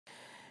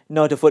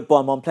Now to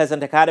football, Mount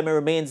Pleasant Academy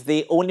remains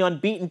the only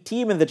unbeaten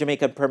team in the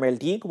Jamaican Premier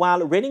League,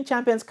 while reigning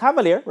champions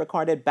Cavalier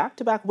recorded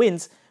back-to-back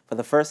wins for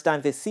the first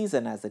time this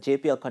season as the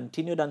JPL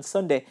continued on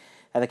Sunday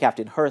at the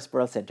Captain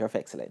Hurstborough Centre of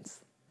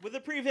Excellence. With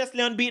the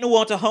previously unbeaten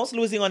Waterhouse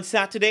losing on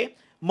Saturday,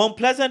 Mount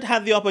Pleasant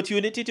had the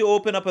opportunity to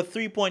open up a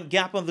 3-point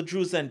gap on the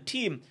Drusen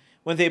team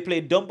when they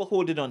played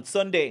Dumbarton on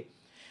Sunday.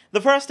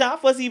 The first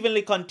half was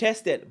evenly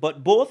contested,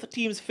 but both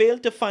teams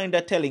failed to find a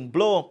telling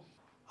blow.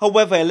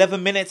 However,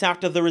 11 minutes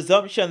after the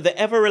resumption, the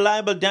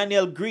ever-reliable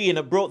Daniel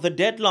Green broke the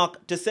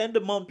deadlock to send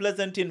Mount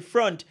Pleasant in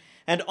front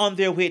and on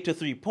their way to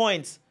 3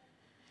 points.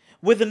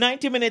 With the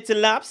 90 minutes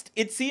elapsed,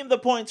 it seemed the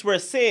points were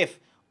safe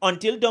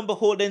until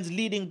Dumbarton's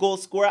leading goal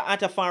scorer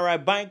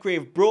Atafari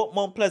Bygrave broke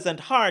Mount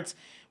Pleasant hearts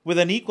with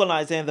an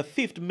equaliser in the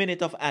 5th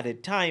minute of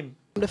added time.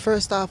 The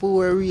first half we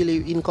were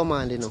really in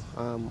command,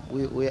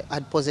 we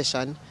had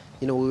possession,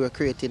 we were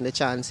creating the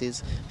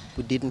chances.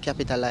 We didn't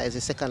capitalize.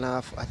 The second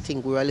half, I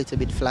think we were a little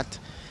bit flat.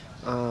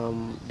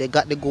 They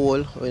got the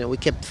goal, we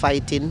kept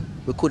fighting.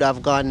 We could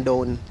have gone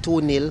down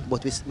 2-0,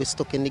 but we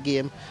stuck in the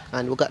game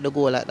and we got the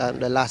goal at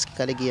the last kick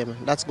of the game.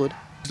 That's good.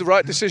 It's the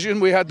right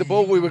decision. We had the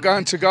ball, we were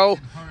going to goal.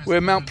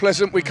 We're Mount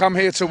Pleasant, we come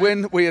here to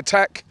win, we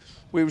attack.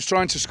 We was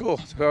trying to score.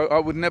 So I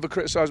would never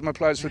criticise my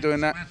players for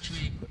doing that.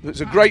 It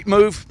was a great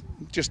move,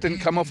 just didn't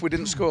come off, we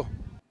didn't score.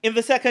 In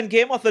the second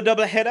game of the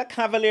doubleheader,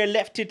 Cavalier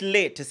left it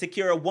late to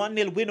secure a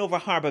 1-0 win over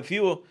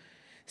Harbourview.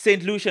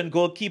 St. Lucian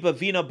goalkeeper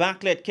Vino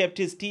Backlet kept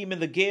his team in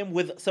the game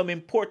with some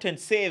important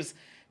saves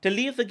to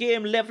leave the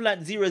game level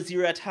at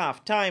 0-0 at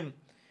half-time.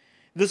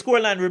 The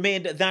scoreline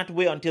remained that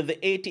way until the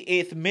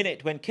 88th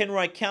minute when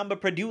Kenroy Campbell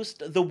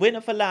produced the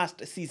winner for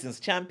last season's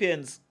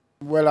champions.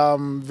 Well,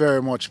 I'm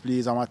very much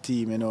pleased on my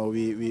team.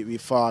 We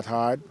fought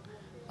hard,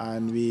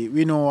 and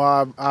we know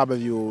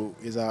Harbourview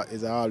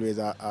is always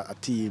a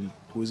team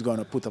who's going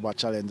to put up a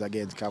challenge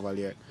against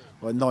Cavalier.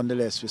 But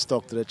nonetheless, we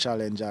stuck to the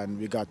challenge and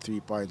we got 3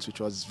 points, which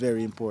was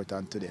very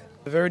important today.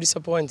 Very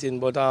disappointing,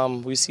 but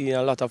we see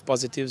a lot of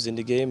positives in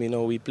the game.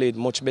 We played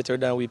much better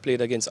than we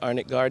played against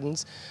Arnett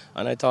Gardens,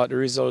 and I thought the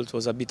result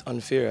was a bit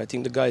unfair. I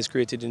think the guys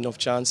created enough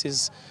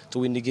chances to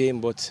win the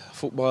game, but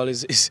football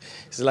is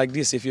like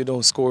this. If you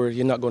don't score,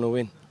 you're not going to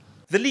win.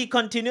 The league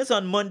continues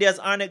on Monday as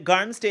Arnett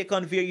Gardens take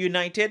on Veer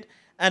United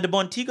and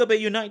Montego Bay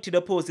United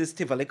opposes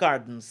Tivoli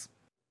Gardens.